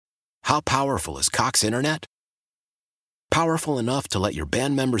How powerful is Cox Internet? Powerful enough to let your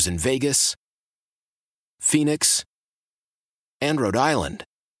band members in Vegas, Phoenix, and Rhode Island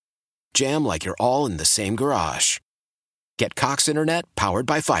jam like you're all in the same garage. Get Cox Internet powered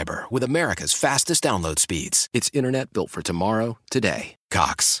by fiber with America's fastest download speeds. It's internet built for tomorrow, today.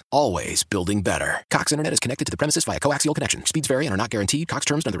 Cox, always building better. Cox Internet is connected to the premises via coaxial connection. Speeds vary and are not guaranteed. Cox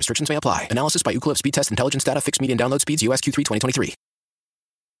terms and other restrictions may apply. Analysis by Ookla Speed Test Intelligence Data. Fixed median download speeds. US Q3 2023.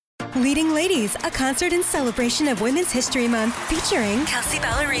 Leading Ladies, a concert in celebration of Women's History Month featuring Kelsea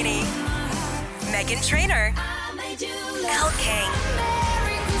Ballerini, Meghan Trainor, Elle King,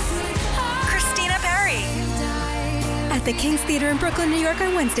 Christina Perri. At the King's Theater in Brooklyn, New York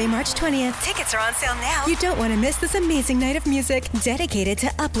on Wednesday, March 20th. Tickets are on sale now. You don't want to miss this amazing night of music dedicated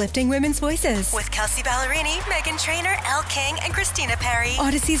to uplifting women's voices. With Kelsea Ballerini, Meghan Trainor, Elle King, and Christina Perri.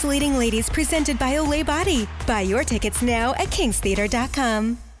 Odyssey's Leading Ladies presented by Olay Body. Buy your tickets now at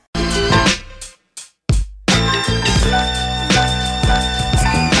kingstheater.com.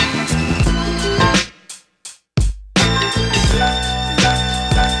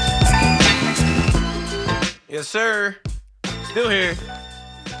 Yes, sir. Still here.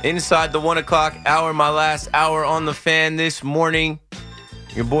 Inside the 1 o'clock hour, my last hour on the fan this morning.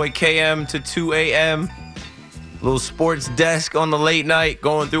 Your boy KM to 2 a.m. Little sports desk on the late night,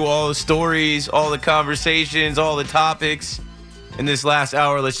 going through all the stories, all the conversations, all the topics. In this last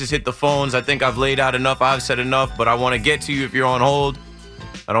hour, let's just hit the phones. I think I've laid out enough. I've said enough, but I want to get to you if you're on hold.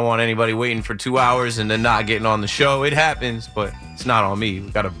 I don't want anybody waiting for 2 hours and then not getting on the show. It happens, but it's not on me. We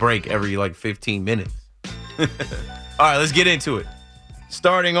got a break every 15 minutes. All right, let's get into it.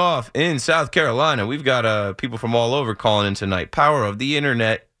 Starting off in South Carolina, we've got people from all over calling in tonight. Power of the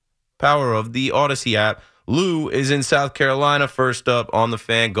internet, power of the Odyssey app. Lou is in South Carolina. First up on the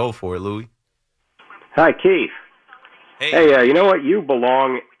fan. Go for it, Louie. Hi, Keith. Hey, you know what? You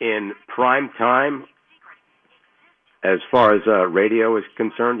belong in prime time as far as radio is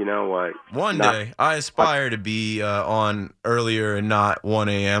concerned. One day I aspire to be on earlier and not 1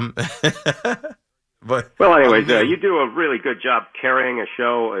 a.m. But well, anyways, you do a really good job carrying a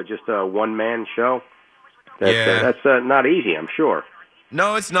show, just a one-man show. That's not easy, I'm sure.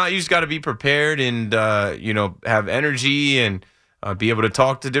 No, it's not. You just got to be prepared and have energy and be able to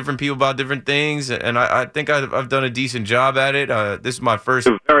talk to different people about different things. And I think I've done a decent job at it. This is my first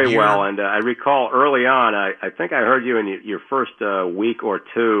very year. Well, and I recall early on, I think I heard you in your first week or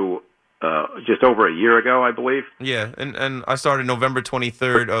two, just over a year ago, I believe. Yeah, and I started November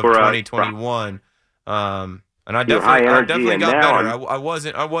 23rd of 2021. And I definitely got better. I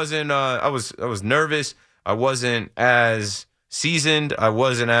was nervous. I wasn't as seasoned. I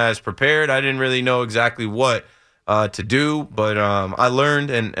wasn't as prepared. I didn't really know exactly what to do, but I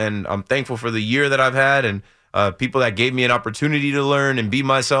learned, and I'm thankful for the year that I've had and people that gave me an opportunity to learn and be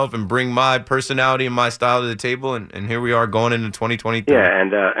myself and bring my personality and my style to the table. And here we are going into 2023. Yeah,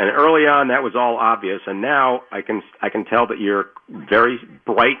 and early on that was all obvious, and now I can tell that you're very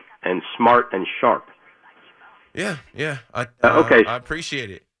bright and smart and sharp. Yeah. Okay. I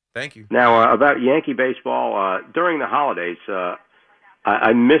appreciate it. Thank you. Now, about Yankee baseball, during the holidays,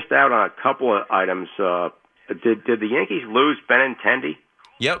 I missed out on a couple of items. Did the Yankees lose Benintendi?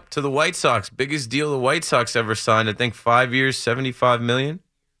 Yep, to the White Sox. Biggest deal the White Sox ever signed. I think 5 years, $75 million.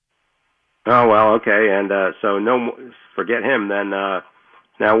 Oh, well, okay. And so forget him then.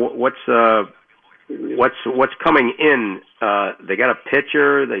 Now, what's coming in? They got a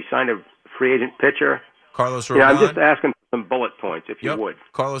pitcher. They signed a free agent pitcher. Carlos Rodon. Yeah, I'm just asking for some bullet points, if you would.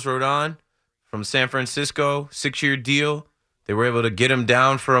 Carlos Rodon from San Francisco, 6-year deal. They were able to get him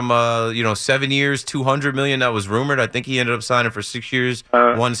down from 7 years, $200 million. That was rumored. I think he ended up signing for 6 years,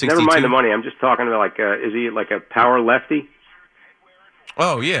 $162. Never mind the money. I'm just talking about is he like a power lefty?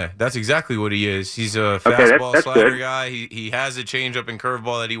 Oh yeah, that's exactly what he is. He's a fastball that's slider good. guy. He has a changeup and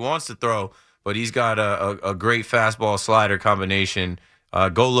curveball that he wants to throw, but he's got a great fastball slider combination.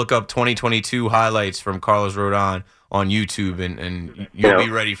 Go look up 2022 highlights from Carlos Rodon on YouTube, and you'll be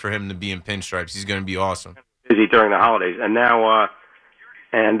ready for him to be in pinstripes. He's going to be awesome. Busy during the holidays, and now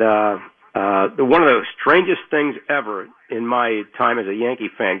one of the strangest things ever in my time as a Yankee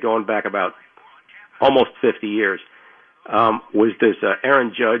fan, going back about almost 50 years, was this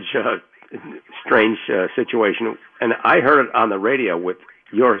Aaron Judge strange situation, and I heard it on the radio with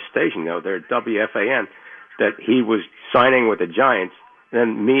your station, their WFAN, that he was signing with the Giants.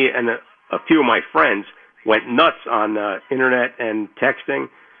 Then me and a few of my friends went nuts on internet and texting,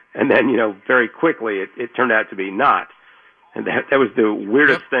 and then very quickly it turned out to be not. And that was the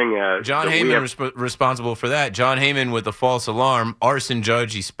weirdest thing. John Heyman was responsible for that. John Heyman with the false alarm, arson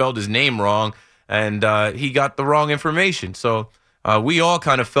Judge. He spelled his name wrong, and he got the wrong information. So We all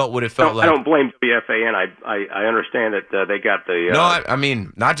kind of felt what it felt like. I don't blame WFAN. I understand that they got the. No, I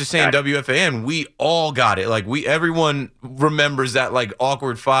mean, not just saying WFAN. We all got it. Like everyone remembers that like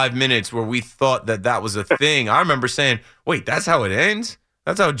awkward 5 minutes where we thought that was a thing. I remember saying, "Wait, that's how it ends?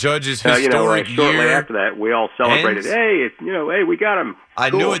 That's how Judge's historic shortly year after that, we all celebrated. ends? Hey, hey, we got him.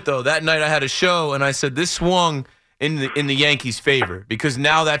 I Cool. knew it though. That night I had a show, and I said this swung in the Yankees' favor because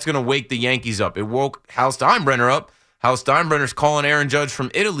now that's going to wake the Yankees up. It woke Hal Steinbrenner up. Hal Steinbrenner's calling Aaron Judge from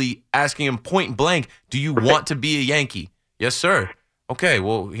Italy, asking him point blank, "Do you want to be a Yankee?" "Yes, sir." "Okay,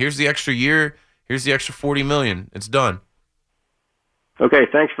 well, here's the extra year. Here's the extra $40 million. It's done." Okay,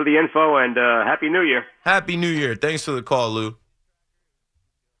 thanks for the info, and Happy New Year. Happy New Year. Thanks for the call, Lou.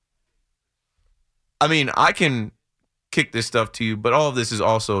 I mean, I can kick this stuff to you, but all of this is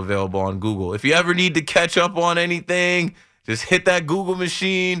also available on Google. If you ever need to catch up on anything, just hit that Google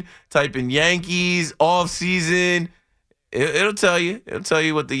machine, type in Yankees offseason. It'll tell you. It'll tell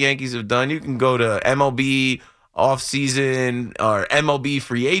you what the Yankees have done. You can go to MLB offseason or MLB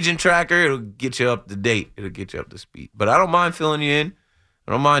free agent tracker. It'll get you up to date. It'll get you up to speed. But I don't mind filling you in.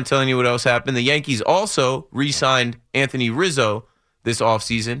 I don't mind telling you what else happened. The Yankees also re-signed Anthony Rizzo this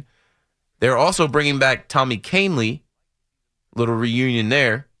offseason. They're also bringing back Tommy Kahnle. Little reunion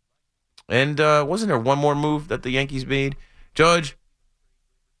there. And wasn't there one more move that the Yankees made? Judge,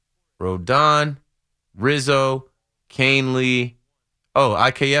 Rodon, Rizzo, Kahnle. Oh,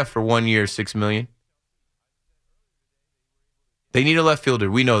 IKF for 1 year, $6 million. They need a left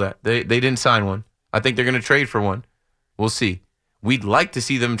fielder. We know that. They didn't sign one. I think they're going to trade for one. We'll see. We'd like to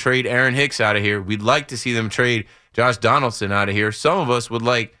see them trade Aaron Hicks out of here. We'd like to see them trade Josh Donaldson out of here. Some of us would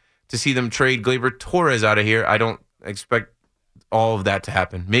like to see them trade Gleyber Torres out of here. I don't expect all of that to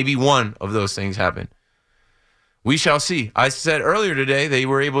happen. Maybe one of those things happen. We shall see. I said earlier today they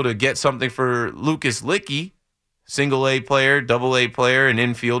were able to get something for Lucas Licky, single A player, double A player, an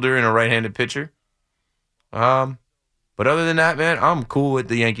infielder, and a right-handed pitcher. But other than that, man, I'm cool with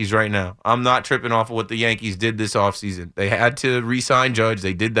the Yankees right now. I'm not tripping off of what the Yankees did this offseason. They had to re-sign Judge.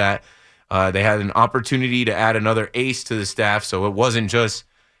 They did that. They had an opportunity to add another ace to the staff, so it wasn't just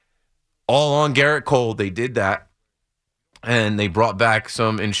all on Garrett Cole. They did that. And they brought back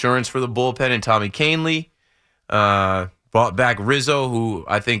some insurance for the bullpen and Tommy Kahnle. Brought back Rizzo, who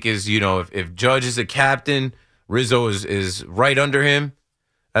I think is, if Judge is a captain, Rizzo is right under him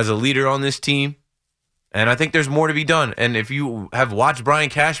as a leader on this team. And I think there's more to be done. And if you have watched Brian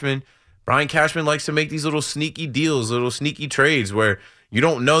Cashman likes to make these little sneaky deals, little sneaky trades where you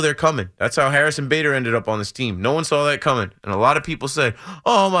don't know they're coming. That's how Harrison Bader ended up on this team. No one saw that coming. And a lot of people said,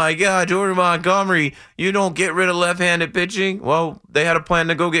 "Oh, my God, Jordan Montgomery, you don't get rid of left-handed pitching." Well, they had a plan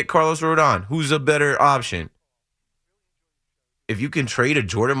to go get Carlos Rodon, who's a better option. If you can trade a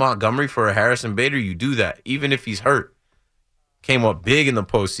Jordan Montgomery for a Harrison Bader, you do that, even if he's hurt. Came up big in the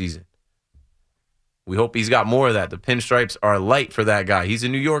postseason. We hope he's got more of that. The pinstripes are light for that guy. He's a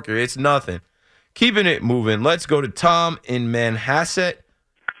New Yorker. It's nothing. Keeping it moving. Let's go to Tom in Manhasset.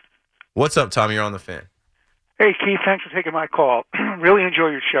 What's up, Tom? You're on the Fan. Hey, Keith. Thanks for taking my call. Really enjoy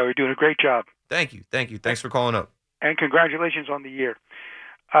your show. You're doing a great job. Thank you. Thanks for calling up. And congratulations on the year.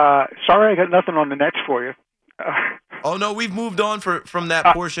 Sorry I got nothing on the Nets for you. Oh, no, we've moved on from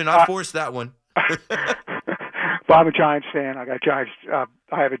that portion. I forced that one. Well, I'm a Giants fan. I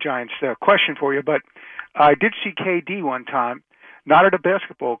have a Giants question for you, but I did see KD one time, not at a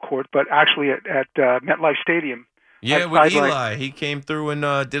basketball court, but actually at MetLife Stadium. Yeah, with Eli. He came through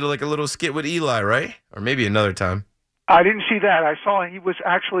and did like a little skit with Eli, right? Or maybe another time. I didn't see that. I saw he was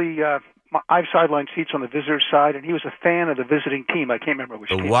actually I have sideline seats on the visitor's side, and he was a fan of the visiting team. I can't remember which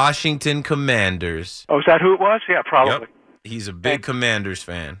team. The Washington Commanders. Oh, is that who it was? Yeah, probably. Yep. He's a big Commanders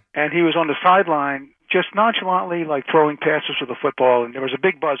fan. And he was on the sideline just nonchalantly, like throwing passes with the football, and there was a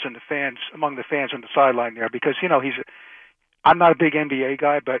big buzz in the fans, among the fans on the sideline there, because, I'm not a big NBA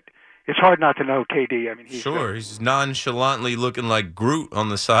guy, but it's hard not to know KD. I mean, he's nonchalantly looking like Groot on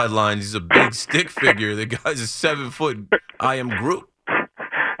the sidelines. He's a big stick figure. The guy's a 7 foot. I am Groot.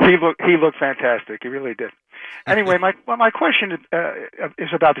 He looked fantastic. He really did. Anyway, my question is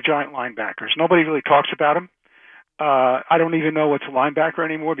about the Giant linebackers. Nobody really talks about them. I don't even know what's a linebacker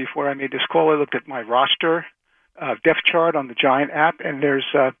anymore. Before I made this call, I looked at my roster depth chart on the Giant app, and there's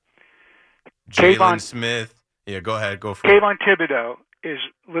Jalen Smith. Yeah, go ahead. Go for it. Kayvon Thibodeau is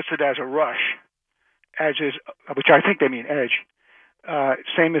listed as a rush, which I think they mean edge.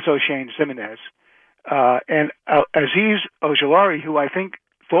 Same as O'Shane Zimenez. And Azeez Ojulari, who I think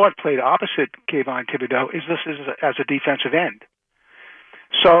thought played opposite Kayvon Thibodeau, is listed as a defensive end.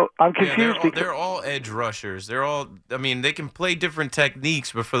 So I'm confused. Yeah, they're all edge rushers. They can play different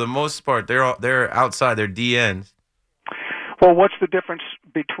techniques, but for the most part, they're outside their DNs. Well, what's the difference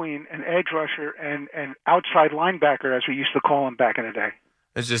between an edge rusher and an outside linebacker, as we used to call him back in the day?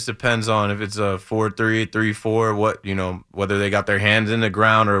 It just depends on if it's a 4-3, 3-4, whether they got their hands in the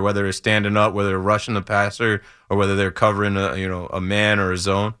ground or whether they're standing up, whether they're rushing the passer or whether they're covering a man or a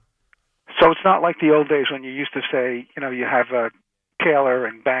zone. So it's not like the old days when you used to say, you have Taylor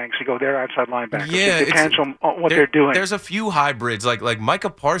and Banks. You go, they're outside linebackers. Yeah, it depends on what they're doing. There's a few hybrids, like Micah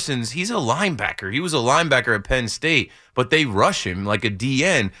Parsons. He's a linebacker. He was a linebacker at Penn State, but they rush him like a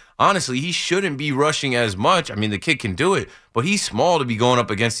DN. Honestly, he shouldn't be rushing as much. I mean, the kid can do it, but he's small to be going up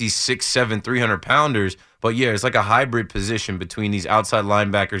against these 6'7", 300-pounders. But, yeah, it's like a hybrid position between these outside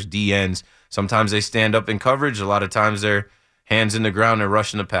linebackers, DNs. Sometimes they stand up in coverage. A lot of times they're hands in the ground and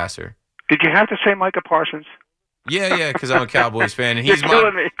rushing the passer. Did you have to say Micah Parsons? Yeah, because I'm a Cowboys fan, and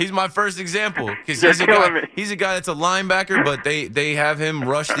he's my first example. Because he's a guy that's a linebacker, but they have him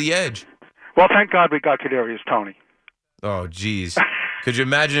rush the edge. Well, thank God we got Kadarius Toney. Oh, geez. Could you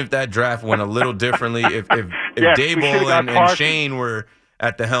imagine if that draft went a little differently? If Dable and Shane were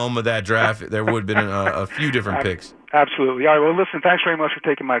at the helm of that draft, there would have been a few different picks. Absolutely. All right, well, listen, thanks very much for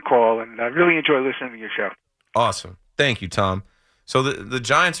taking my call, and I really enjoy listening to your show. Awesome. Thank you, Tom. So the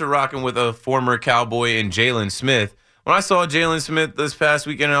Giants are rocking with a former Cowboy in Jalen Smith. When I saw Jalen Smith this past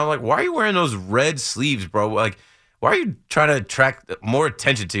weekend, I'm like, why are you wearing those red sleeves, bro? Like, why are you trying to attract more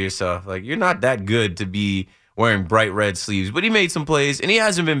attention to yourself? Like, you're not that good to be wearing bright red sleeves. But he made some plays, and he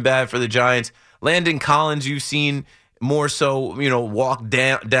hasn't been bad for the Giants. Landon Collins, you've seen more so, walk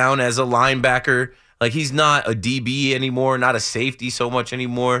down as a linebacker. Like, he's not a DB anymore, not a safety so much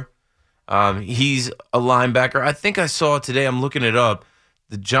anymore. He's a linebacker. I think I saw today, I'm looking it up,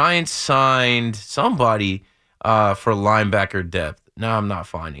 the Giants signed somebody for linebacker depth. No, I'm not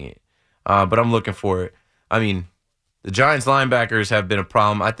finding it, but I'm looking for it. I mean, the Giants linebackers have been a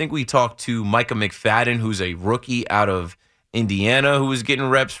problem. I think we talked to Micah McFadden, who's a rookie out of Indiana, who was getting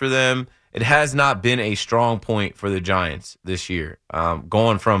reps for them. It has not been a strong point for the Giants this year.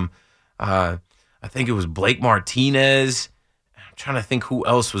 Going from, I think it was Blake Martinez. I'm trying to think who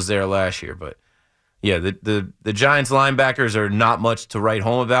else was there last year, but yeah, the Giants linebackers are not much to write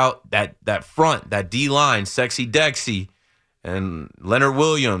home about. That front, that D-line, Sexy Dexy, and Leonard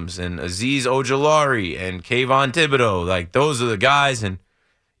Williams, and Azeez Ojulari, and Kayvon Thibodeau, like those are the guys, and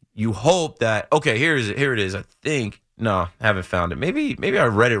you hope that, okay, here it is. I think, no, haven't found it. Maybe I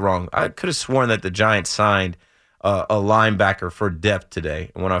read it wrong. I could have sworn that the Giants signed a linebacker for depth today,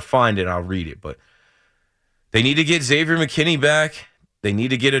 and when I find it, I'll read it, but they need to get Xavier McKinney back. They need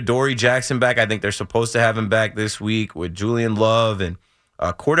to get Adoree Jackson back. I think they're supposed to have him back this week with Julian Love and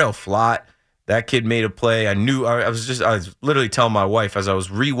Cordell Flott. That kid made a play. I was literally telling my wife as I was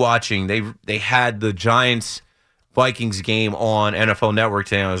rewatching. They had the Giants Vikings game on NFL Network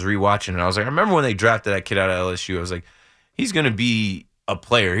today. And I was rewatching, and I was like, I remember when they drafted that kid out of LSU. I was like, he's going to be a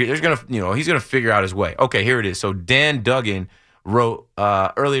player. He's going to figure out his way. Okay, here it is. So Dan Duggan wrote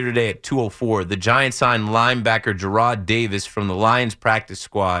earlier today at 2:04, the Giants signed linebacker Gerard Davis from the Lions practice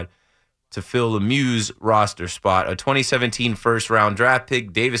squad to fill Lemieux's roster spot. A 2017 first-round draft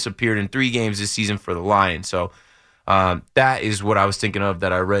pick, Davis appeared in 3 games this season for the Lions. So that is what I was thinking of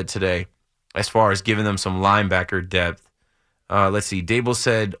that I read today as far as giving them some linebacker depth. Let's see. Dable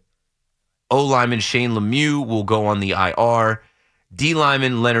said O-lineman Shane Lemieux will go on the IR.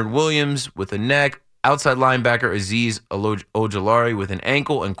 D-lineman Leonard Williams with a neck. Outside linebacker Azeez Ojulari with an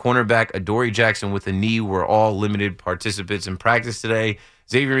ankle, and cornerback Adoree Jackson with a knee were all limited participants in practice today.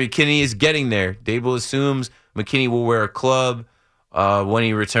 Xavier McKinney is getting there. Dable assumes McKinney will wear a club when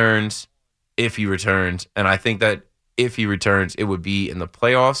he returns, if he returns. And I think that if he returns, it would be in the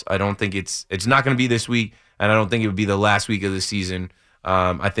playoffs. I don't think it's not going to be this week, and I don't think it would be the last week of the season.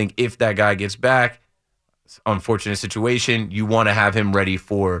 I think if that guy gets back, unfortunate situation, you want to have him ready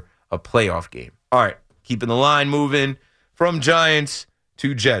for a playoff game. All right, keeping the line moving from Giants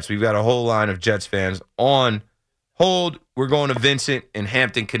to Jets. We've got a whole line of Jets fans on hold. We're going to Vincent in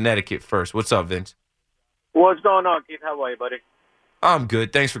Hampton, Connecticut first. What's up, Vince? What's going on, Keith? How are you, buddy? I'm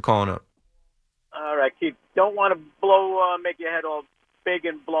good. Thanks for calling up. All right, Keith. Don't want to make your head all big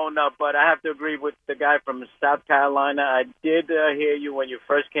and blown up, but I have to agree with the guy from South Carolina. I did hear you when you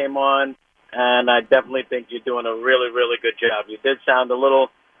first came on, and I definitely think you're doing a really, really good job. You did sound a little,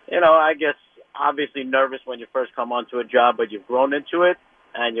 I guess, obviously nervous when you first come onto a job, but you've grown into it,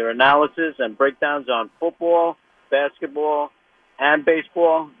 and your analysis and breakdowns on football, basketball, and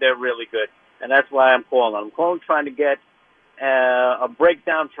baseball, they're really good. And that's why I'm calling. I'm calling trying to get a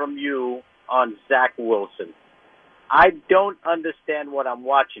breakdown from you on Zach Wilson. I don't understand what I'm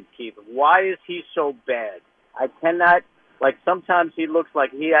watching, Keith. Why is he so bad? I cannot, sometimes he looks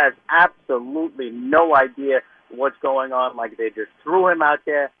like he has absolutely no idea what's going on. Like they just threw him out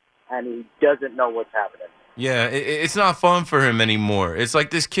there, and he doesn't know what's happening. Yeah, it's not fun for him anymore. It's like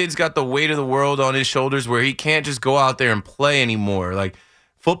this kid's got the weight of the world on his shoulders where he can't just go out there and play anymore. Like,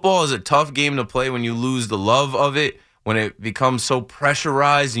 football is a tough game to play when you lose the love of it, when it becomes so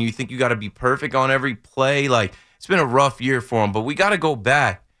pressurized and you think you got to be perfect on every play. Like, it's been a rough year for him, but we got to go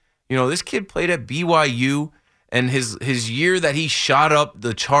back. You know, this kid played at BYU, and his year that he shot up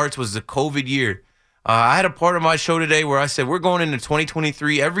the charts was the COVID year. I had a part of my show today where I said we're going into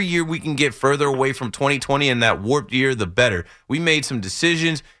 2023. Every year we can get further away from 2020 and that warped year, the better. We made some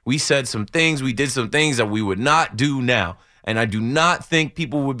decisions. We said some things. We did some things that we would not do now. And I do not think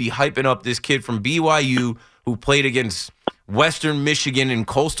people would be hyping up this kid from BYU who played against Western Michigan and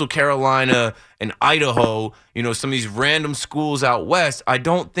Coastal Carolina and Idaho, you know, some of these random schools out west. I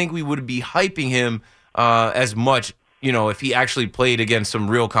don't think we would be hyping him as much, you know, if he actually played against some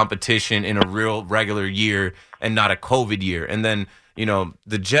real competition in a real regular year and not a COVID year. And then, you know,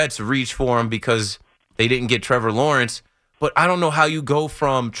 the Jets reached for him because they didn't get Trevor Lawrence. But I don't know how you go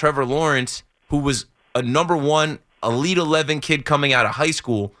from Trevor Lawrence, who was a number one Elite 11 kid coming out of high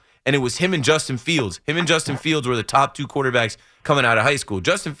school, and it was him and Justin Fields. Him and Justin Fields were the top two quarterbacks coming out of high school.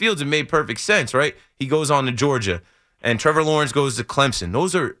 Justin Fields, it made perfect sense, right? He goes on to Georgia. And Trevor Lawrence goes to Clemson.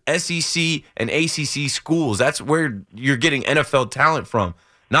 Those are SEC and ACC schools. That's where you're getting NFL talent from,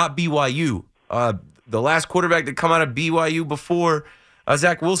 not BYU. The last quarterback to come out of BYU before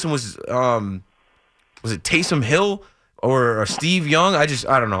Zach Wilson was it Taysom Hill or Steve Young? I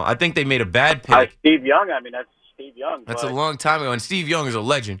don't know. I think they made a bad pick. Steve Young, I mean, that's Steve Young. That's a long time ago, and Steve Young is a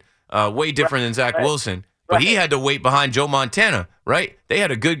legend, way different than Zach Wilson. But he had to wait behind Joe Montana, right? They had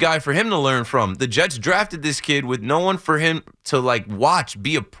a good guy for him to learn from. The Jets drafted this kid with no one for him to, like, watch,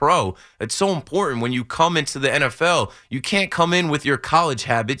 be a pro. It's so important when you come into the NFL. You can't come in with your college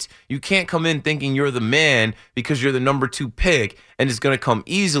habits. You can't come in thinking you're the man because you're the number 2 pick and it's going to come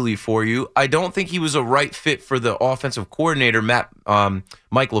easily for you. I don't think he was a right fit for the offensive coordinator, Mike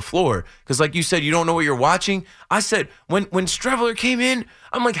LaFleur, because like you said, you don't know what you're watching. I said, when Streveler came in,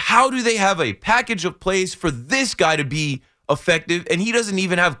 I'm like, how do they have a package of plays for this guy to be effective? And he doesn't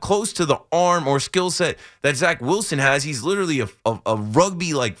even have close to the arm or skill set that Zach Wilson has. He's literally a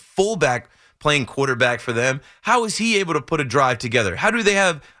rugby-like fullback playing quarterback for them. How is he able to put a drive together? How do they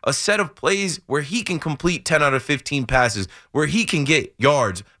have a set of plays where he can complete 10 out of 15 passes, where he can get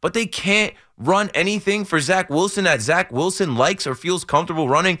yards, but they can't run anything for Zach Wilson that Zach Wilson likes or feels comfortable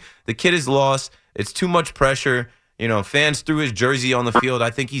running? The kid is lost. It's too much pressure. You know, fans threw his jersey on the field.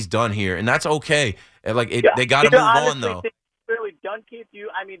 I think he's done here, and that's okay. They got to move on, though. Really done, Keith? Do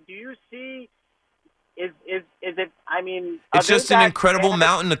you see? Is it? I mean, it's just an incredible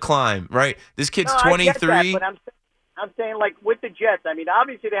mountain to climb, right? This kid's 23. I get that, but I'm saying, like, with the Jets. I mean,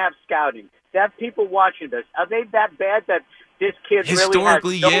 obviously they have scouting. They have people watching this. Are they that bad that this kid really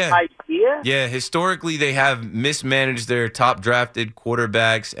has no idea? Yeah, historically they have mismanaged their top drafted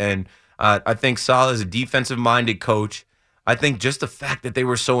quarterbacks, and I think Saleh is a defensive-minded coach. I think just the fact that they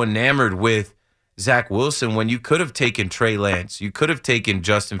were so enamored with Zach Wilson when you could have taken Trey Lance, you could have taken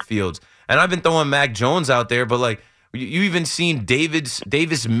Justin Fields. And I've been throwing Mac Jones out there, but, like, you even seen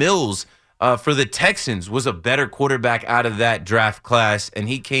Davis Mills for the Texans was a better quarterback out of that draft class, and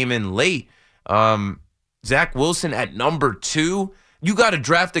he came in late. Zach Wilson at number 2, you got to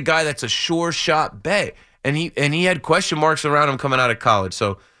draft a guy that's a sure shot bet. And he had question marks around him coming out of college.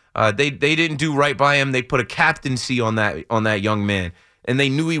 So they didn't do right by him. They put a captaincy on that young man, and they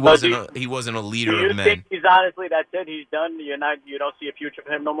knew he wasn't a leader of men. Do you think he's honestly, that's it? He's done. You don't see a future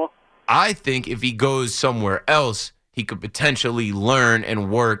for him no more. I think if he goes somewhere else, he could potentially learn and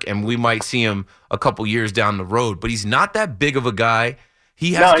work, and we might see him a couple years down the road. But he's not that big of a guy.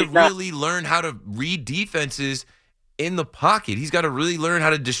 He has to really learn how to read defenses in the pocket. He's got to really learn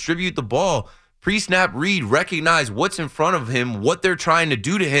how to distribute the ball. Pre-snap read, recognize what's in front of him, what they're trying to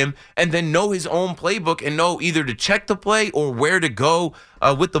do to him, and then know his own playbook and know either to check the play or where to go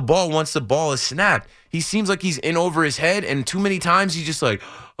with the ball once the ball is snapped. He seems like he's in over his head, and too many times he's just like,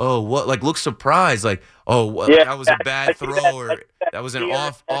 oh, what? Like, looks surprised, like, oh, that was a bad throw, or that was an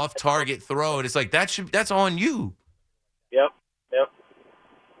off-target throw, and it's like that's on you. Yep.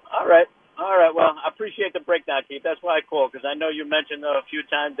 All right. Well, I appreciate the breakdown, Keith. That's why I called, because I know you mentioned a few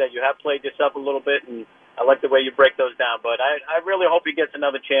times that you have played this up a little bit, and I like the way you break those down. But I really hope he gets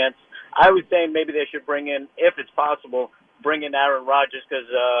another chance. I was saying maybe they should bring in, if it's possible, bring in Aaron Rodgers, because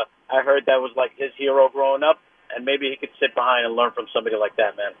I heard that was like his hero growing up, and maybe he could sit behind and learn from somebody like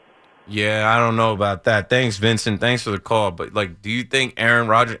that, man. Yeah, I don't know about that. Thanks, Vincent. Thanks for the call. But, like, do you think Aaron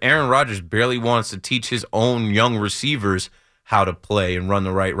Rodgers barely wants to teach his own young receivers how to play and run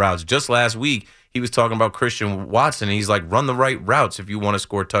the right routes? Just last week, he was talking about Christian Watson. And he's like, run the right routes if you want to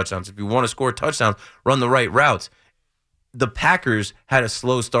score touchdowns. If you want to score touchdowns, run the right routes. The Packers had a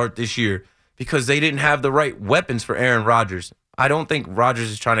slow start this year because they didn't have the right weapons for Aaron Rodgers. I don't think Rodgers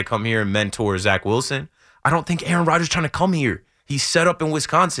is trying to come here and mentor Zach Wilson. I don't think Aaron Rodgers is trying to come here. He's set up in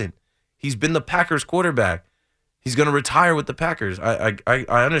Wisconsin. He's been the Packers quarterback. He's going to retire with the Packers. I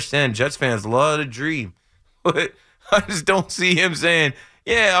understand Jets fans love to dream, but I just don't see him saying,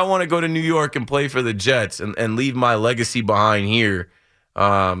 yeah, I want to go to New York and play for the Jets and leave my legacy behind here.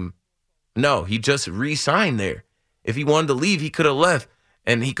 No, he just re-signed there. If he wanted to leave, he could have left,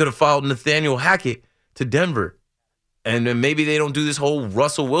 and he could have followed Nathaniel Hackett to Denver. And then maybe they don't do this whole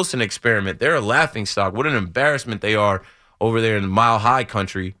Russell Wilson experiment. They're a laughingstock. What an embarrassment they are over there in the Mile High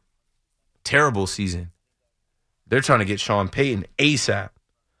country. Terrible season. They're trying to get Sean Payton ASAP.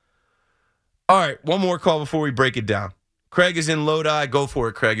 All right, one more call before we break it down. Craig is in Lodi. Go for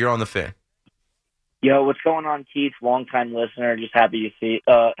it, Craig. You're on the fan. Yo, what's going on, Keith? Long-time listener. Just happy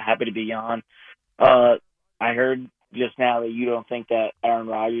to be on. I heard just now that you don't think that Aaron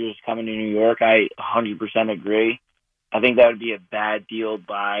Rodgers is coming to New York. I 100% agree. I think that would be a bad deal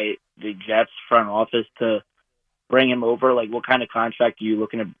by the Jets front office to bring him over. Like, what kind of contract are you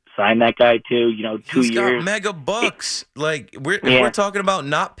looking to sign that guy to? 2 years. He's got mega bucks. If we're talking about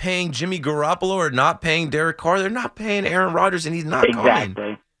not paying Jimmy Garoppolo or not paying Derek Carr, they're not paying Aaron Rodgers, and he's not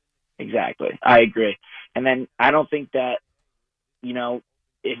coming. Exactly. I agree. And then I don't think that,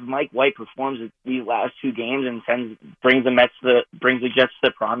 if Mike White performs these last 2 games and brings the Jets to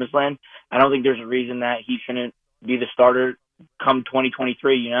the promised land, I don't think there's a reason that he shouldn't be the starter come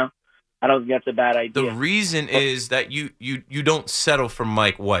 2023. I don't think that's a bad idea. The reason is that you don't settle for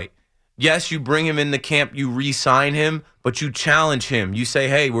Mike White. Yes, you bring him in the camp, you re-sign him, but you challenge him. You say,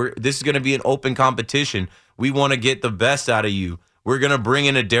 hey, this is going to be an open competition. We want to get the best out of you. We're going to bring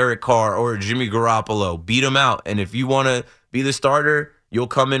in a Derek Carr or a Jimmy Garoppolo, beat him out. And if you want to be the starter, you'll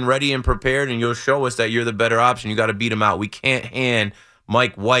come in ready and prepared, and you'll show us that you're the better option. You got to beat him out. We can't hand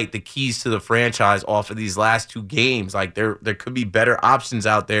Mike White the keys to the franchise off of these last 2 games. Like, there could be better options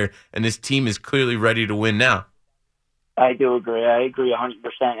out there, and this team is clearly ready to win now. I do agree. I agree 100%.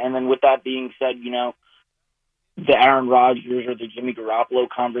 And then with that being said, the Aaron Rodgers or the Jimmy Garoppolo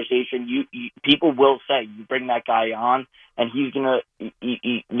conversation, people will say you bring that guy on, and he's gonna.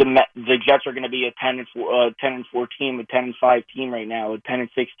 The Jets are gonna be a 10-4 team, a 10-5 team right now, a 10-6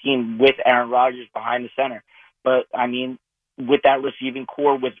 team with Aaron Rodgers behind the center. But I mean, with that receiving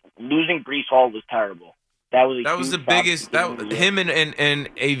core, with losing Breece Hall was terrible. That was the biggest. Him and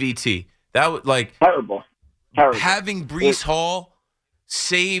AVT. That was like terrible. Having Breece Hall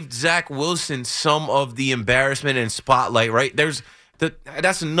saved Zach Wilson some of the embarrassment and spotlight, right?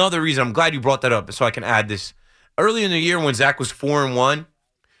 That's another reason. I'm glad you brought that up so I can add this. Early in the year when Zach was 4-1,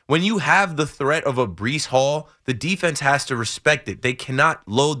 when you have the threat of a Breece Hall, the defense has to respect it. They cannot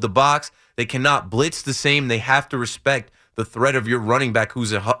load the box. They cannot blitz the same. They have to respect the threat of your running back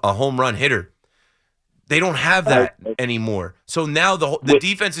who's a home run hitter. They don't have that anymore. So now the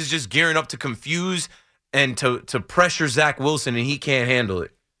defense is just gearing up to confuse and to pressure Zach Wilson, and he can't handle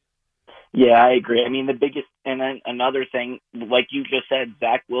it. Yeah, I agree. I mean, the biggest, and then another thing, like you just said,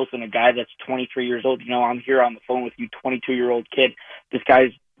 Zach Wilson, a guy that's 23 years old. I'm here on the phone with you, 22-year-old kid. This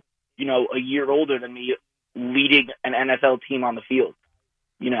guy's, a year older than me, leading an NFL team on the field.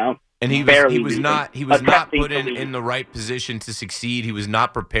 And he was not put in the right position to succeed. He was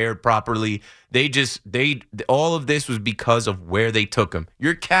not prepared properly. All of this was because of where they took him.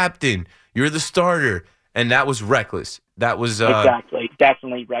 You're captain. You're the starter. And that was reckless. That was exactly,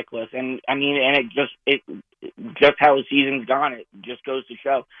 definitely reckless. And I mean, and it just how his season's gone. It just goes to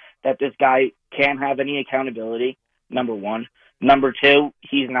show that this guy can't have any accountability. Number one. Number two,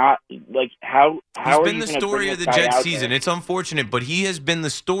 he's not like how. He's been the story of the Jets season. It's unfortunate, but he has been the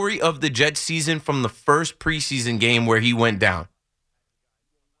story of the Jets season from the first preseason game where he went down.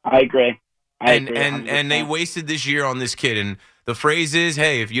 I agree. And they wasted this year on this kid. And the phrase is,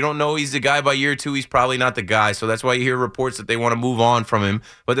 hey, if you don't know he's the guy by year 2, he's probably not the guy. So that's why you hear reports that they want to move on from him.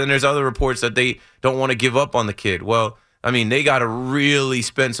 But then there's other reports that they don't want to give up on the kid. Well, I mean, they got to really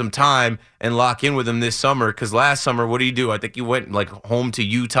spend some time and lock in with him this summer. Because last summer, what did he do? I think he went home to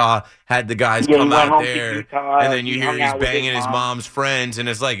Utah, had the guys come out there, and then you hear he's banging his mom's friends, and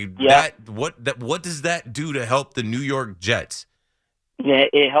it's like What does that do to help the New York Jets? Yeah,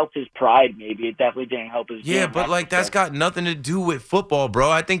 it helped his pride. Maybe it definitely didn't help his. Yeah, but that's got nothing to do with football,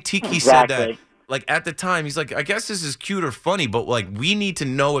 bro. I think Tiki said that. At the time, he's like, I guess this is cute or funny, but we need to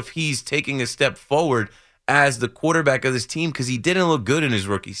know if he's taking a step forward as the quarterback of this team because he didn't look good in his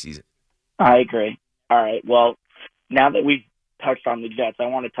rookie season. I agree. All right. Well, now that we've touched on the Jets. I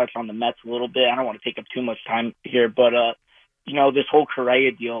want to touch on the Mets a little bit. I don't want to take up too much time here, but this whole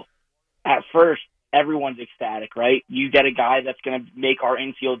Correa deal. At first, everyone's ecstatic, right? You get a guy that's going to make our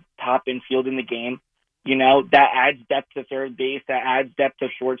top infield in the game. That adds depth to third base. That adds depth to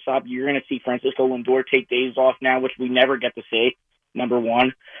shortstop. You're going to see Francisco Lindor take days off now, which we never get to see, number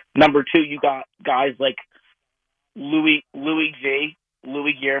one. Number two, you got guys like Louis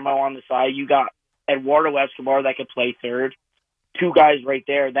Guillermo on the side. You got Eduardo Escobar that could play third. Two guys right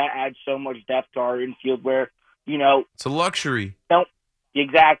there. That adds so much depth to our infield where, it's a luxury. No,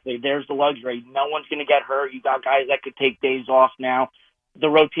 exactly. There's the luxury. No one's going to get hurt. You got guys that could take days off now. The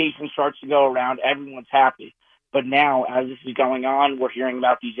rotation starts to go around. Everyone's happy. But now, as this is going on, we're hearing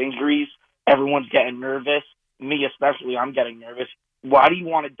about these injuries. Everyone's getting nervous. Me especially, I'm getting nervous. Why do you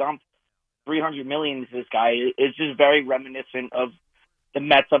want to dump $300 million into this guy? It's just very reminiscent of the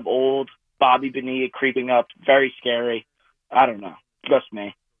Mets of old. Bobby Bonilla creeping up. Very scary. I don't know. Just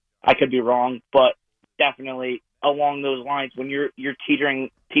me. I could be wrong, but definitely along those lines, when you're teetering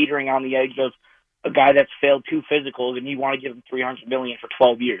on the edge of a guy that's failed 2 physicals and you want to give him $300 million for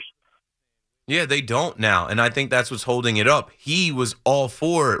 12 years. Yeah, they don't now, and I think that's what's holding it up. He was all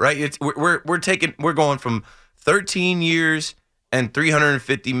for it, right? We're going from 13 years and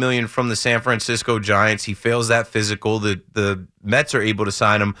 $350 million from the San Francisco Giants. He fails that physical. The Mets are able to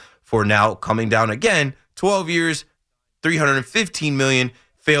sign him for now coming down again 12 years, $315 million.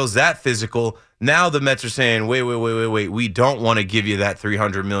 Fails that physical. Now the Mets are saying, wait. We don't want to give you that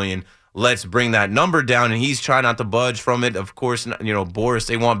 $300 million. Let's bring that number down. And he's trying not to budge from it. Of course, Boris,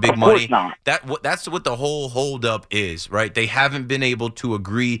 they want big money. Not. That's what the whole holdup is, right? They haven't been able to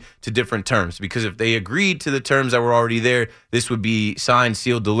agree to different terms, because if they agreed to the terms that were already there, this would be signed,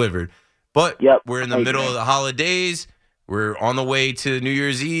 sealed, delivered. But we're in the middle of the holidays. We're on the way to New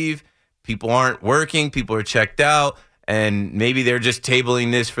Year's Eve. People aren't working. People are checked out. And maybe they're just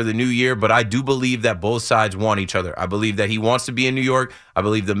tabling this for the new year, but I do believe that both sides want each other. I believe that he wants to be in New York. I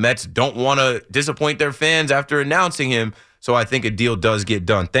believe the Mets don't want to disappoint their fans after announcing him. So I think a deal does get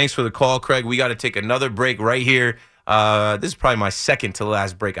done. Thanks for the call, Craig. We got to take another break right here. This is probably my second to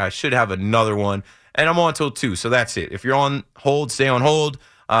last break. I should have another one. And I'm on till 2, so that's it. If you're on hold, stay on hold.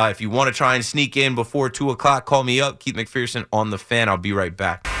 If you want to try and sneak in before 2 o'clock, call me up. Keith McPherson on the Fan. I'll be right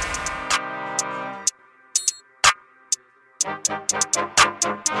back.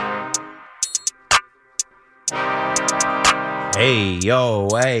 Hey, yo.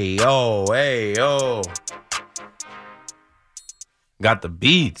 Got the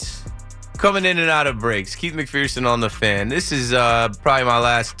beats. Coming in and out of breaks. Keith McPherson on the Fan. This is probably my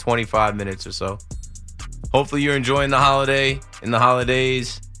last 25 minutes or so. Hopefully you're enjoying the holiday and the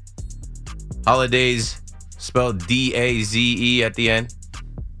holidays. Holidays spelled D-A-Z-E at the end.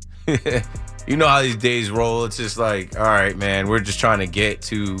 You know how these days roll. It's just like, all right, man, we're just trying to get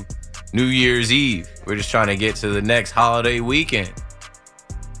to New Year's Eve. We're just trying to get to the next holiday weekend.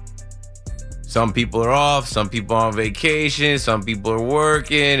 Some people are off. Some people are on vacation. Some people are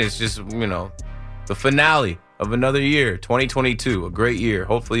working. It's just, the finale of another year, 2022, a great year.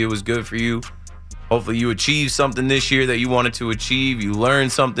 Hopefully it was good for you. Hopefully you achieved something this year that you wanted to achieve. You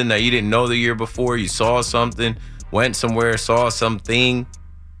learned something that you didn't know the year before. You saw something, went somewhere, saw something.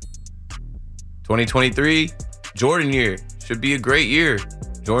 2023, Jordan year. Should be a great year.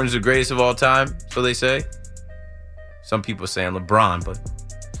 Jordan's the greatest of all time, so they say. Some people saying LeBron, but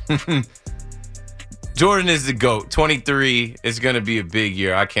Jordan is the GOAT. 23 is going to be a big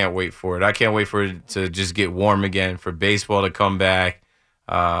year. I can't wait for it. I can't wait for it to just get warm again, for baseball to come back,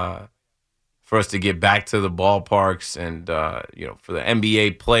 for us to get back to the ballparks, and for the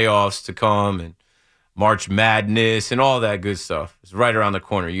NBA playoffs to come, and March Madness and all that good stuff. It's right around the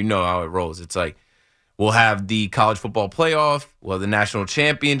corner. You know how it rolls. It's like we'll have the college football playoff, we'll have the national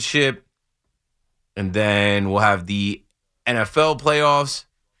championship, and then we'll have the NFL playoffs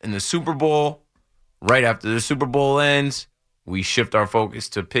and the Super Bowl. Right after the Super Bowl ends, we shift our focus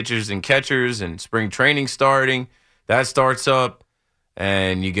to pitchers and catchers and spring training starting. That starts up,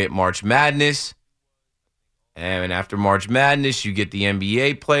 and you get March Madness. And after March Madness, you get the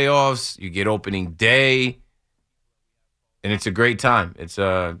NBA playoffs, you get opening day, and it's a great time. It's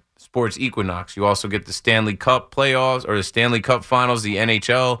a sports equinox. You also get the Stanley Cup playoffs, or the Stanley Cup finals, the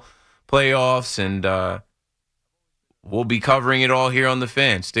NHL playoffs, and we'll be covering it all here on the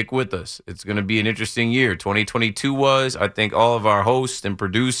Fan. Stick with us. It's going to be an interesting year. 2022 was. I think all of our hosts and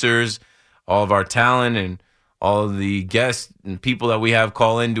producers, all of our talent, and all of the guests and people that we have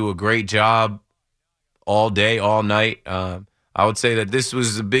call in do a great job all day, all night. I would say that this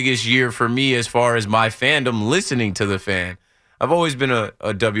was the biggest year for me as far as my fandom listening to the Fan. I've always been a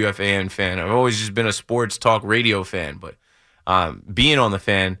WFAN fan. I've always just been a sports talk radio fan, but being on the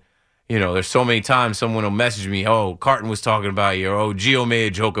Fan, there's so many times someone will message me, oh, Carton was talking about you, or oh, Gio made a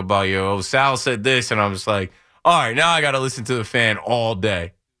joke about you, or oh, Sal said this, and I'm just like, all right, now I got to listen to the Fan all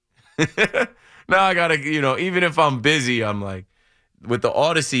day. Now I got to, even if I'm busy, I'm like, with the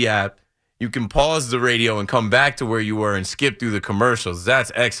Odyssey app, you can pause the radio and come back to where you were and skip through the commercials.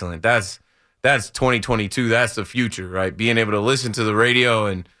 That's excellent. That's 2022. That's the future, right? Being able to listen to the radio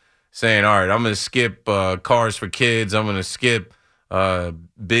and saying, all right, I'm going to skip Cars for Kids. I'm going to skip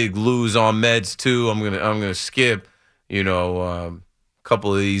Big Lou's on Meds too. I'm gonna skip, a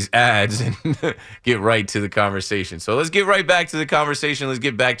couple of these ads and get right to the conversation. So let's get right back to the conversation. Let's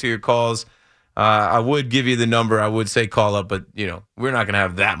get back to your calls. I would give you the number. I would say call up, but we're not gonna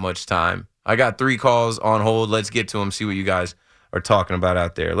have that much time. I got 3 calls on hold. Let's get to them. See what you guys are talking about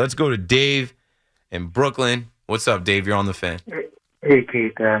out there. Let's go to Dave in Brooklyn. What's up, Dave? You're on the Fan. Hey,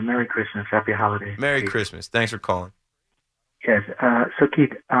 Keith. Merry Christmas. Happy holidays. Merry Keith. Christmas. Thanks for calling. Yes. So,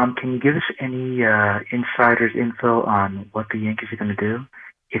 Keith, can you give us any insider's info on what the Yankees are going to do,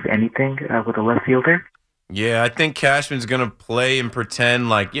 if anything, with a left fielder? Yeah, I think Cashman's going to play and pretend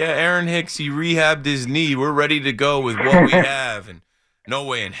like, Aaron Hicks, he rehabbed his knee. We're ready to go with what we have. And no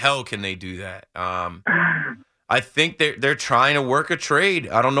way in hell can they do that. I think they're trying to work a trade.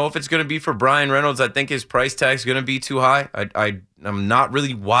 I don't know if it's going to be for Brian Reynolds. I think his price tag's going to be too high. I'm not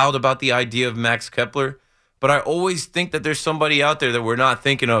really wild about the idea of Max Kepler. But I always think that there's somebody out there that we're not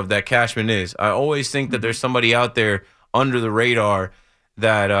thinking of that Cashman is. I always think that there's somebody out there under the radar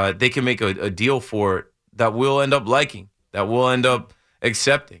that they can make a deal for that we'll end up liking, that we'll end up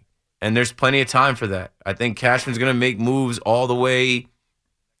accepting. And there's plenty of time for that. I think Cashman's going to make moves all the way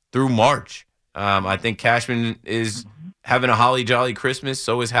through March. I think Cashman is having a holly jolly Christmas.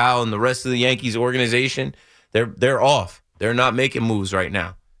 So is Hal and the rest of the Yankees organization. They're off. They're not making moves right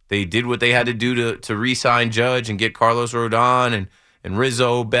now. They did what they had to do to re-sign Judge and get Carlos Rodon and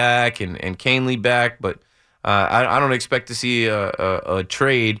Rizzo back and Canely back. But I don't expect to see a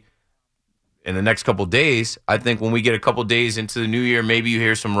trade in the next couple of days. I think when we get a couple of days into the new year, maybe you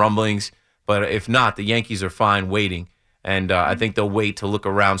hear some rumblings. But if not, the Yankees are fine waiting. And I think they'll wait to look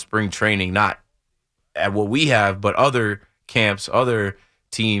around spring training, not at what we have, but other camps, other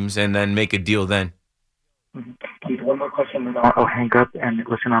teams, and then make a deal then. Keith, one more question, and I'll hang up and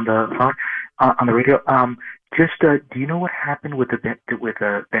listen on the phone, on the radio. Do you know what happened with the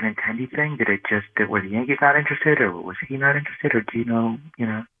Benintendi thing? Were the Yankees not interested, or was he not interested, or do you know?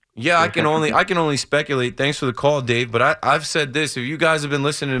 Yeah, I can only speculate. Thanks for the call, Dave. But I've said this: if you guys have been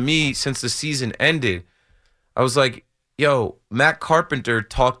listening to me since the season ended, I was like, Matt Carpenter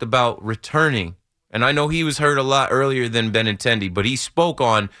talked about returning. And I know he was hurt a lot earlier than Benintendi, but he spoke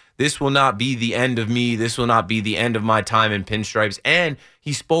on, this will not be the end of me. This will not be the end of my time in pinstripes. And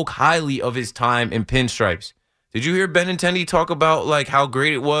he spoke highly of his time in pinstripes. Did you hear Benintendi talk about like how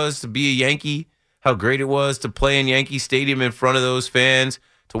great it was to be a Yankee? How great it was to play in Yankee Stadium in front of those fans,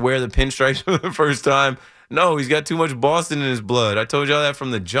 to wear the pinstripes for the first time? No, he's got too much Boston in his blood. I told y'all that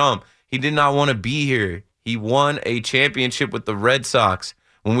from the jump. He did not want to be here. He won a championship with the Red Sox.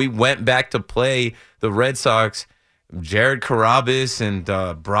 When we went back to play the Red Sox, Jared Carabas and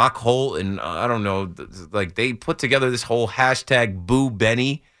Brock Holt and I don't know, like they put together this whole hashtag Boo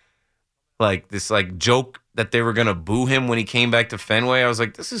Benny, like this like joke that they were gonna boo him when he came back to Fenway. I was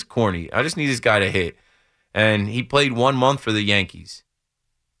like, this is corny. I just need this guy to hit. And he played 1 month for the Yankees.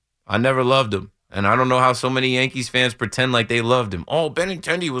 I never loved him. And I don't know how so many Yankees fans pretend like they loved him. Oh,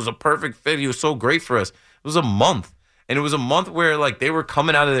 Benintendi was a perfect fit. He was so great for us. It was a month. And it was a month where like they were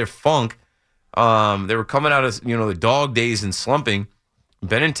coming out of their funk. They were coming out of the dog days and slumping.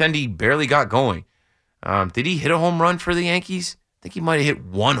 Benintendi barely got going. Did he hit a home run for the Yankees? I think he might have hit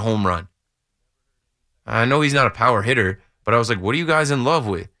 1 home run. I know he's not a power hitter, but I was like, what are you guys in love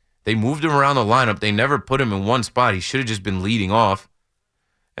with? They moved him around the lineup. They never put him in one spot. He should have just been leading off.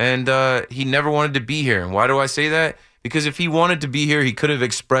 And he never wanted to be here. And why do I say that? Because if he wanted to be here, he could have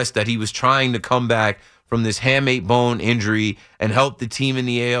expressed that he was trying to come back from this hamate bone injury and help the team in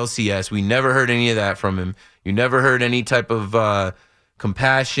the ALCS. We never heard any of that from him. You never heard any type of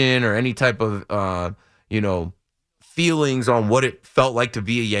compassion or any type of, feelings on what it felt like to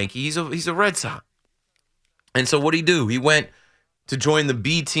be a Yankee. He's a Red Sox. And so what'd he do? He went to join the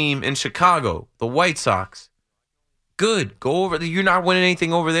B team in Chicago, the White Sox. Good. Go over there. You're not winning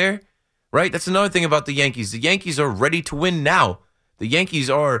anything over there, right? That's another thing about the Yankees. The Yankees are ready to win now. The Yankees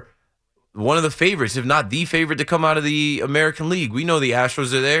are one of the favorites, if not the favorite, to come out of the American League. We know the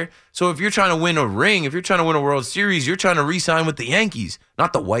Astros are there. So if you're trying to win a ring, if you're trying to win a World Series, you're trying to re-sign with the Yankees,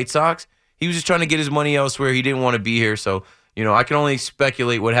 not the White Sox. He was just trying to get his money elsewhere. He didn't want to be here. So, I can only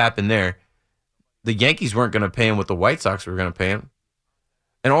speculate what happened there. the Yankees weren't going to pay him what the White Sox were going to pay him.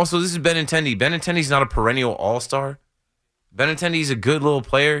 And also, this is Benintendi. Benintendi's not a perennial all-star. Benintendi's a good little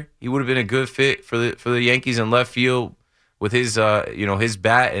player. He would have been a good fit for the Yankees in left field with his his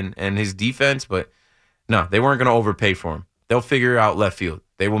bat and his defense. But no, they weren't going to overpay for him. They'll figure out left field.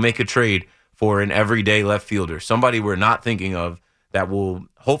 They will make a trade for an everyday left fielder, somebody we're not thinking of that will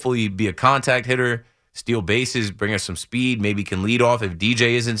hopefully be a contact hitter, steal bases, bring us some speed, maybe can lead off if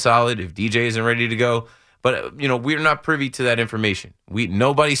DJ isn't solid, if DJ isn't ready to go. But, we're not privy to that information.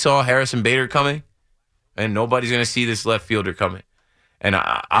 Nobody saw Harrison Bader coming, and nobody's going to see this left fielder coming. And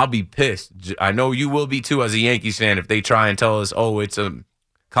I'll be pissed. I know you will be too as a Yankees fan if they try and tell us, oh, it's a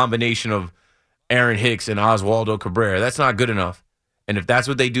combination of Aaron Hicks and Oswaldo Cabrera. That's not good enough. And if that's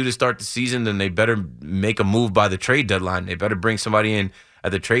what they do to start the season, then they better make a move by the trade deadline. They better bring somebody in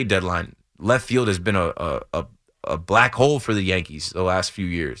at the trade deadline. Left field has been a black hole for the Yankees the last few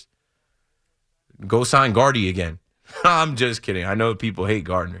years. Go sign Gardy again. I'm just kidding. I know people hate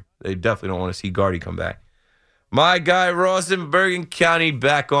Gardner. They definitely don't want to see Gardy come back. My guy, Ross in Bergen County,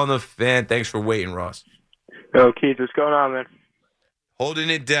 back on the fan. Thanks for waiting, Ross. Yo, Keith, what's going on, man? Holding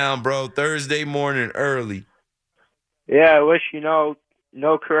it down, bro. Thursday morning early. Yeah, I wish, no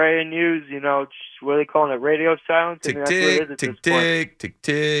Correa news, just what are they calling it, radio silence? Tick, tick, tick, tick, tick,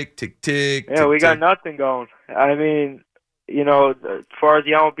 tick, tick, tick. Yeah, we got nothing going. I mean, as far as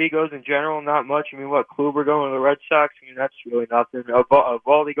the MLB goes in general, not much. I mean, Kluber going to the Red Sox? I mean, that's really nothing.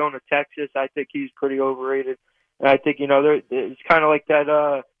 Eovaldi going to Texas, I think he's pretty overrated. And I think, it's kind of like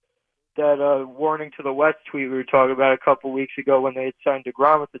that warning to the West tweet we were talking about a couple weeks ago when they had signed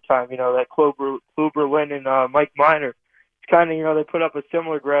DeGrom at the time, that Kluber, Lynn, and Mike Minor. It's kind of, they put up a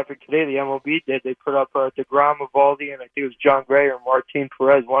similar graphic today. The MLB did. They put up DeGrom, Eovaldi, and I think it was John Gray or Martin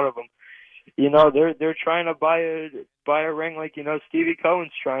Perez, one of them. They're trying to buy a ring like, Stevie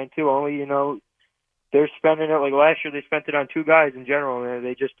Cohen's trying to, only, they're spending it like last year. They spent it on two guys in general, and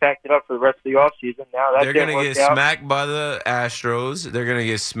they just packed it up for the rest of the offseason. Now they're going to get smacked by the Astros. They're going to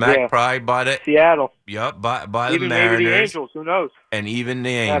get smacked probably by the Seattle. Yep, by the even Mariners. Maybe the Angels. Who knows? And even the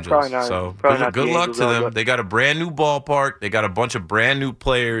Angels. Probably not, so probably good luck to them. They got a brand new ballpark. They got a bunch of brand new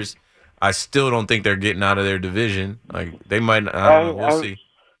players. I still don't think they're getting out of their division. Like they might. I don't know. We'll see.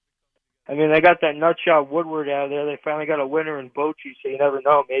 I mean, they got that nutshot Woodward out there. They finally got a winner in Bochy, so you never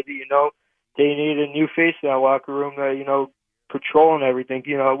know. Maybe, they need a new face in that locker room that, patrolling everything.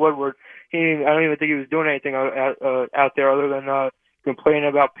 Woodward, I don't even think he was doing anything out there other than complaining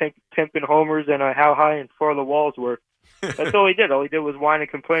about pimping homers and how high and far the walls were. That's all he did. All he did was whine and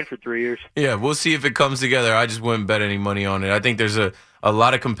complain for 3 years. Yeah, we'll see if it comes together. I just wouldn't bet any money on it. I think there's a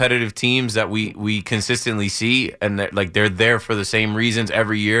lot of competitive teams that we consistently see, and that, they're there for the same reasons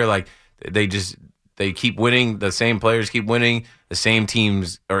every year. Like, they keep winning. The same players keep winning. The same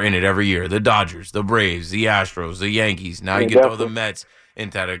teams are in it every year. The Dodgers, the Braves, the Astros, the Yankees. Now you can throw the Mets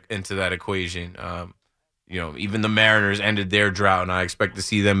into that equation. Even the Mariners ended their drought, and I expect to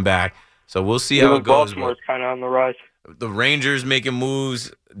see them back. So we'll see how it goes. Baltimore's kind of on the rise. The Rangers making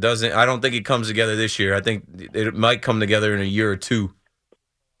moves I don't think it comes together this year. I think it might come together in a year or two.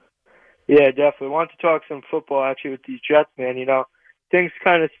 Yeah, definitely. I want to talk some football actually with these Jets, man. Things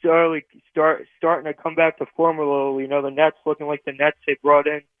kind of starting to come back to form a little. The Nets looking like the Nets they brought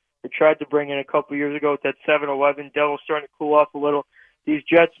in. They tried to bring in a couple years ago with that 7-11. Devils starting to cool off a little. These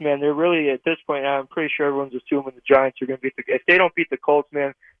Jets, man, they're really, at this point now, I'm pretty sure everyone's assuming the Giants are going to beat if they don't beat the Colts,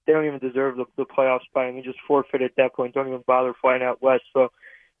 man, they don't even deserve the playoff spot. I mean, just forfeit at that point. Don't even bother flying out west. So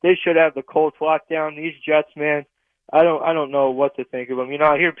they should have the Colts locked down. These Jets, man, I don't know what to think of them.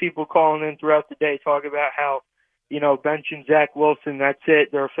 I hear people calling in throughout the day talking about how, benching Zach Wilson, that's it.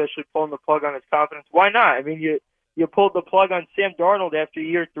 They're officially pulling the plug on his confidence. Why not? I mean, you pulled the plug on Sam Darnold after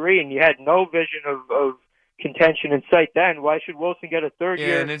year 3, and you had no vision of contention in sight then. Why should Wilson get a third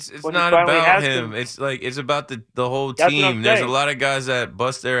year? Yeah, and it's not about him. It's about the whole team. There's a lot of guys that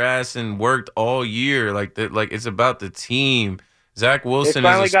bust their ass and worked all year. It's about the team. Zach Wilson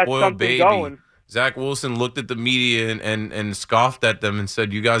is a spoiled baby. Going. Zach Wilson looked at the media and scoffed at them and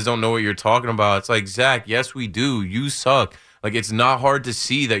said, "You guys don't know what you're talking about." It's like, Zach, yes, we do. You suck. It's not hard to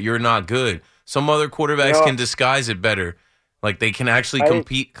see that you're not good. Some other quarterbacks can disguise it better. They can actually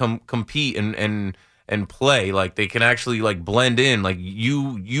compete and play. They can actually blend in.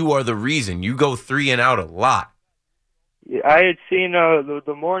 You are the reason. You go 3 and out a lot. Yeah, I had seen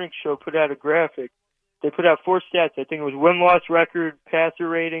the morning show put out a graphic. They put out 4 stats. I think it was win-loss record, passer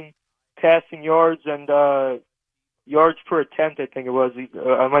rating, passing yards, and yards per attempt, I think it was.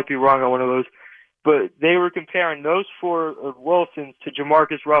 I might be wrong on one of those. But they were comparing those 4 of Wilson's to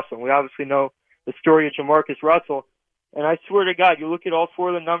Jamarcus Russell. We obviously know the story of Jamarcus Russell. And I swear to God, you look at all four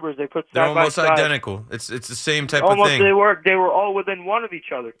of the numbers they put They're side by almost side. identical. It's the same type Almost of thing. they were all within one of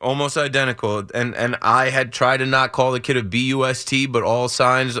each other. Almost identical. And I had tried to not call the kid a BUST, but all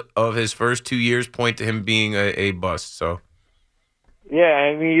signs of his first 2 years point to him being a bust. So yeah,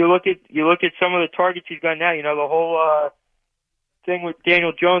 I mean, you look at some of the targets he's got now. You know, the whole thing with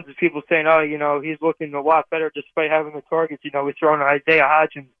Daniel Jones is people saying, oh, you know, he's looking a lot better despite having the targets. You know, we're throwing Isaiah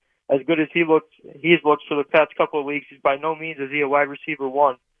Hodgins. As good as he's looked for the past couple of weeks, he's by no means is he a wide receiver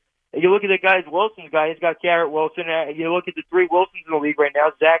one. And you look at the guys, Wilson's guy, he's got Garrett Wilson. You look at the three Wilsons in the league right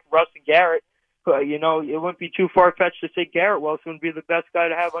now, Zach, Russ, and Garrett. You know, it wouldn't be too far-fetched to say Garrett Wilson would be the best guy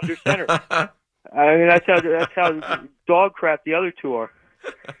to have under center. I mean, that's how dog crap the other two are.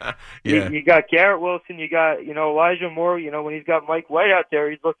 yeah. You got Garrett Wilson, you got, you know, Elijah Moore. You know, when he's got Mike White out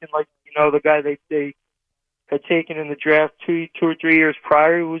there, he's looking like, you know, the guy they had taken in the draft two or 3 years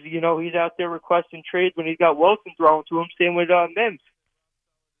prior. It was, you know, he's out there requesting trades when he's got Wilson thrown to him. Same with Mims.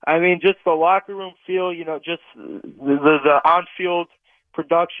 I mean, just the locker room feel, you know, just the on-field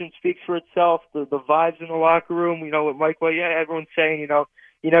production speaks for itself. The vibes in the locker room, you know, with Mike White, yeah, everyone's saying, you know,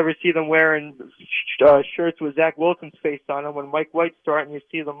 you never see them wearing shirts with Zach Wilson's face on them. When Mike White's starting, you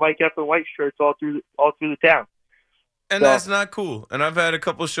see the Mike F. and White shirts all through the town. And that's not cool. And I've had a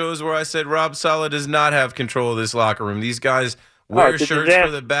couple shows where I said Rob Saleh does not have control of this locker room. These guys wear shirts for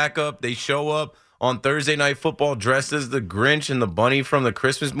the backup. They show up on Thursday Night Football dressed as the Grinch and the bunny from the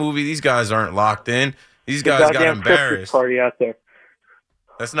Christmas movie. These guys aren't locked in. These guys got embarrassed. Christmas party out there.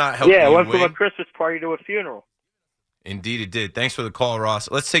 That's not helping. Yeah, it went win. from a Christmas party to a funeral. Indeed it did. Thanks for the call, Ross.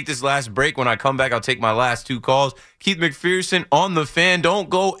 Let's take this last break. When I come back, I'll take my last two calls. Keith McPherson on the Fan. Don't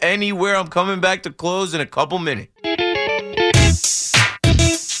go anywhere. I'm coming back to close in a couple minutes.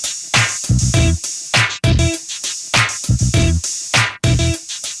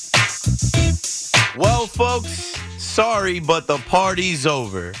 Well, folks, sorry, but the party's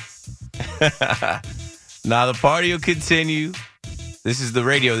over. Now, the party will continue. This is the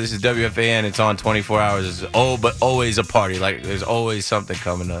radio. This is WFAN. It's on 24 hours. But always a party. Like, there's always something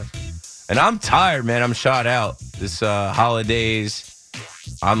coming up. And I'm tired, man. I'm shot out. This holidays,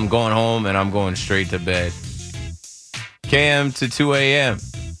 I'm going home and I'm going straight to bed. KM to 2 a.m.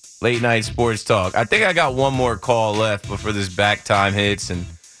 Late night sports talk. I think I got one more call left before this back time hits. And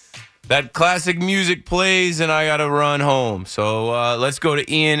that classic music plays and I got to run home. So let's go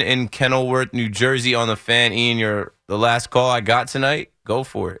to Ian in Kenilworth, New Jersey on the Fan. Ian, you're the last call I got tonight. Go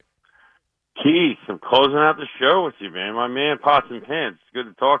for it. Keith, I'm closing out the show with you, man. My man, Pots and Pants. Good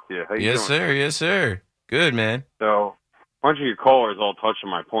to talk to you. How you doing? Yes, sir. Yes, sir. Good, man. So, a bunch of your callers all touched on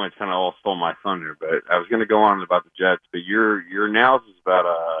my points, kind of all stole my thunder. But I was going to go on about the Jets, but your analysis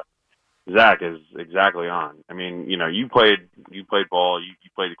about Zach is exactly on. I mean, you know, you played ball, you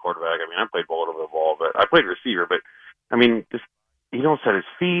played the quarterback. I mean, I played ball, a little bit of ball, but I played receiver. But I mean, just he don't set his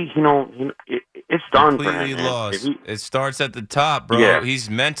feet. It's done for him. Completely lost. It starts at the top, bro. Yeah. He's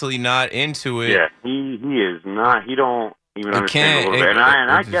mentally not into it. Yeah, he is not. He don't even understand a little bit.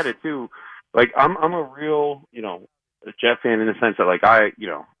 And I get it too. Like I'm a real, you know, a Jet fan in the sense that like I've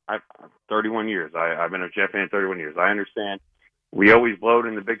 31 years. I've been a Jet fan 31 years. I understand. We always blowed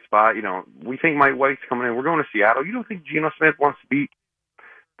in the big spot. You know, we think Mike White's coming in. We're going to Seattle. You don't think Geno Smith wants to beat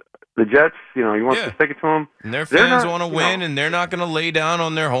the Jets? You know, he wants to stick it to them. And their fans want to win, and they're not going to lay down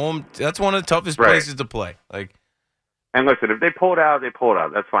on their home. That's one of the toughest places to play. Like, and listen, if they pull it out, they pull it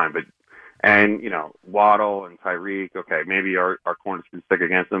out. That's fine. But you know, Waddle and Tyreek. Okay, maybe our corners can stick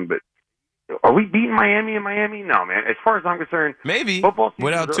against them, but. Are we beating Miami in Miami? No, man. As far as I'm concerned, maybe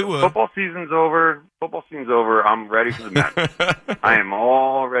without Tua. Football season's over. I'm ready for the Mets. I am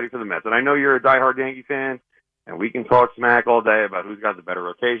all ready for the Mets. And I know you're a diehard Yankee fan, and we can talk smack all day about who's got the better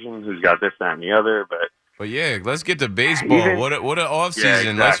rotation, who's got this, that, and the other. But yeah, let's get to baseball. What an off season. Yeah,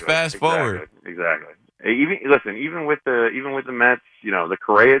 exactly, let's fast forward. Exactly. Even with the Mets, you know, the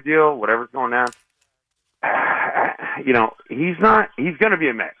Correa deal, whatever's going down, you know, he's going to be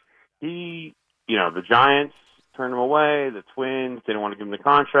a Met. You know, the Giants turned him away. The Twins didn't want to give him the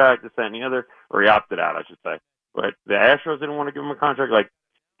contract, this, that, and the other. Or he opted out, I should say. But the Astros didn't want to give him a contract. Like,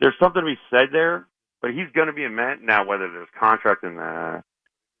 there's something to be said there, but he's going to be a Met. Now, whether there's contract in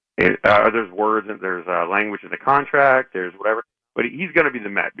there's words, and there's language in the contract, there's whatever. But he's going to be the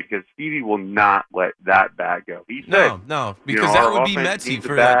Met because Stevie will not let that bat go. No, because that would be Metsy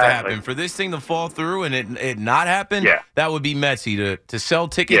for that to happen. For this thing to fall through and it not happen, that would be Metsy to sell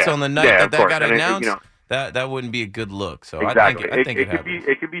tickets on the night that got announced. That wouldn't be a good look. So exactly. I think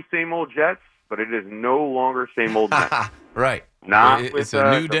it could be same old Jets, but it is no longer same old Mets. Right. It's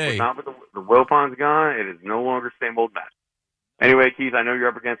a new day. Not with the Wilpons gone. It is no longer same old Mets. Anyway, Keith, I know you're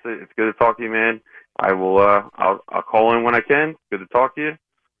up against it. It's good to talk to you, man. I will. I'll call in when I can. Good to talk to you.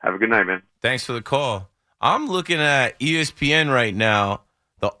 Have a good night, man. Thanks for the call. I'm looking at ESPN right now.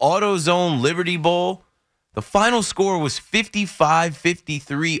 The AutoZone Liberty Bowl. The final score was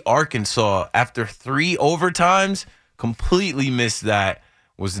 55-53 Arkansas after 3 overtimes. Completely missed that.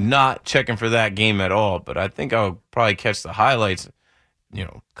 Was not checking for that game at all. But I think I'll probably catch the highlights. You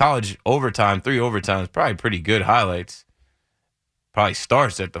know, college overtime, 3 overtimes, probably pretty good highlights. Probably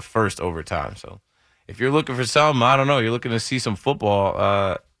starts at the first overtime. So if you're looking for something, I don't know, you're looking to see some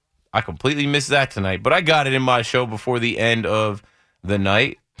football, I completely missed that tonight. But I got it in my show before the end of the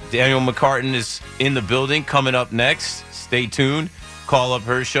night. Daniel McCartan is in the building coming up next. Stay tuned. Call up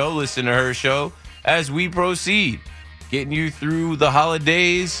her show. Listen to her show as we proceed. Getting you through the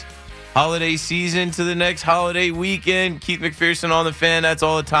holidays, holiday season to the next holiday weekend. Keith McPherson on the Fan. That's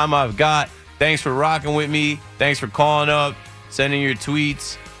all the time I've got. Thanks for rocking with me. Thanks for calling up, sending your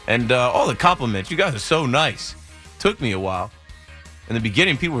tweets, and all the compliments. You guys are so nice. Took me a while. In the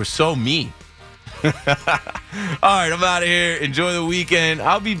beginning, people were so mean. All right, I'm out of here. Enjoy the weekend.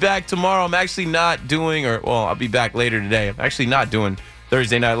 I'll be back tomorrow. I'm actually not doing, I'll be back later today. I'm actually not doing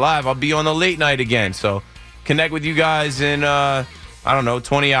Thursday Night Live. I'll be on the late night again. So connect with you guys in,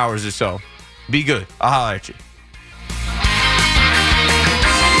 20 hours or so. Be good. I'll holler at you.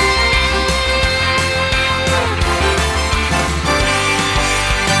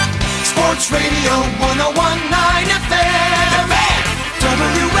 Sports Radio 101.9 FM.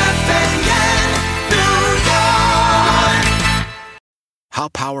 WFAN, New York. How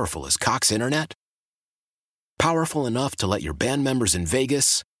powerful is Cox Internet? Powerful enough to let your band members in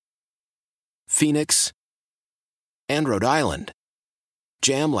Vegas, Phoenix, and Rhode Island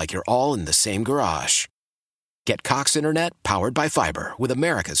jam like you're all in the same garage. Get Cox Internet powered by fiber with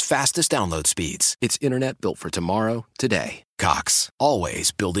America's fastest download speeds. It's internet built for tomorrow, today. Cox,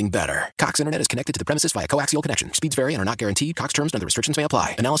 always building better. Cox Internet is connected to the premises via coaxial connection. Speeds vary and are not guaranteed. Cox terms and other restrictions may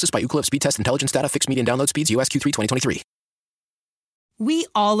apply. Analysis by Ookla Speed Test Intelligence Data. Fixed median download speeds. US Q3 2023. We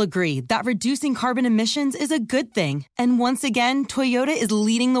all agree that reducing carbon emissions is a good thing. And once again, Toyota is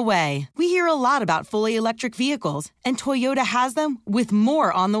leading the way. We hear a lot about fully electric vehicles, and Toyota has them with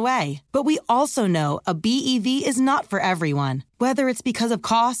more on the way. But we also know a BEV is not for everyone, whether it's because of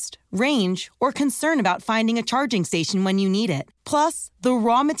cost, range, or concern about finding a charging station when you need it. Plus, the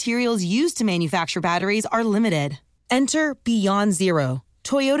raw materials used to manufacture batteries are limited. Enter Beyond Zero,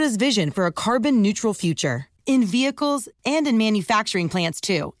 Toyota's vision for a carbon-neutral future. In vehicles and in manufacturing plants,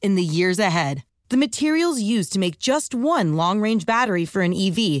 too, in the years ahead. The materials used to make just one long-range battery for an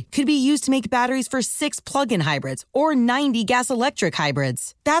EV could be used to make batteries for 6 plug-in hybrids or 90 gas-electric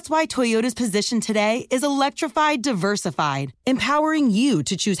hybrids. That's why Toyota's position today is electrified, diversified, empowering you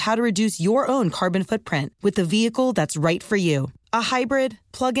to choose how to reduce your own carbon footprint with the vehicle that's right for you. A hybrid,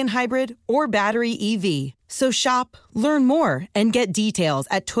 plug-in hybrid, or battery EV. So shop, learn more, and get details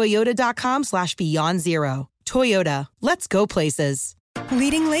at toyota.com/beyondzero. Toyota, let's go places.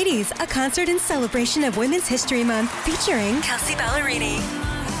 Leading Ladies, a concert in celebration of Women's History Month featuring Kelsey Ballerini,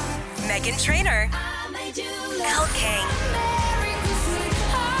 Meghan Trainor, Elle King,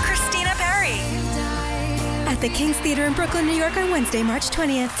 Christina Perri. At the King's Theater in Brooklyn, New York on Wednesday, March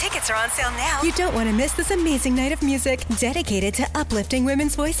 20th. Tickets are on sale now. You don't want to miss this amazing night of music dedicated to uplifting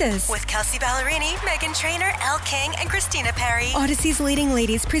women's voices. With Kelsey Ballerini, Meghan Trainor, Elle King, and Christina Perri. Odyssey's Leading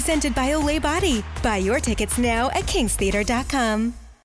Ladies presented by Olay Body. Buy your tickets now at kingstheater.com.